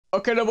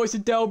Okay, now boys,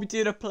 today I'll be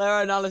doing a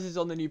player analysis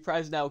on the new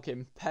Presnel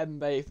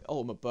Kimpembe.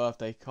 Oh, my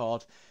birthday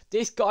card.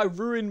 This guy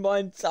ruined my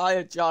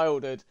entire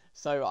childhood,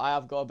 so I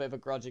have got a bit of a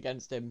grudge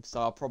against him, so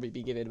I'll probably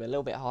be giving him a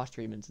little bit harsh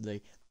treatment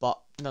today. But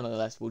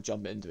nonetheless, we'll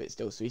jump into it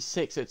still. So he's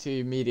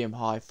 6'2", medium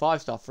high,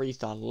 5-star,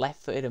 3-star,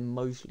 left-footed and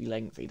mostly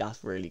lengthy.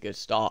 That's a really good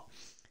start.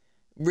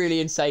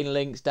 Really insane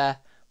links there.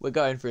 We're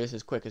going through this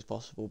as quick as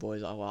possible,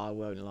 boys. Oh, well, I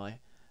won't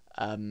lie.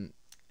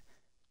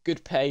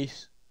 Good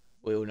pace.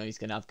 We all know he's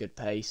going to have good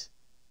pace.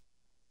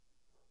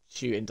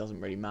 Shooting doesn't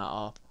really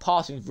matter.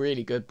 Passing's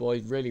really good,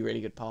 boys. Really,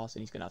 really good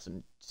passing. He's going to have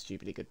some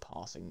stupidly good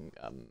passing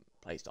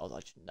playstyles, I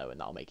should know,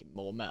 and that'll make him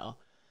more meta.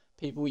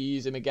 People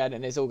use him again,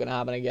 and it's all going to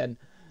happen again.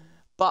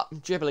 But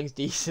dribbling's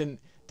decent.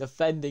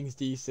 Defending's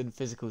decent.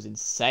 Physical's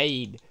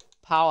insane.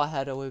 Power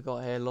header we've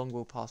got here. Long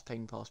ball pass,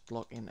 ping pass,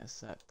 block,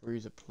 intercept,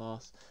 bruiser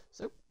plus.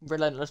 So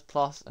relentless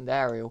plus and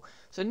aerial.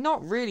 So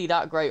not really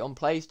that great on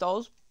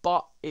playstyles,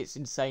 but it's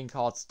insane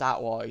card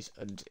stat-wise,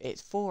 and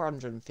it's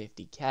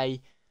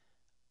 450k.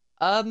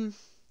 I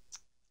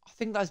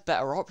think there's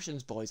better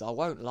options, boys. I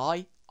won't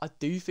lie. I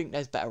do think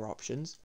there's better options.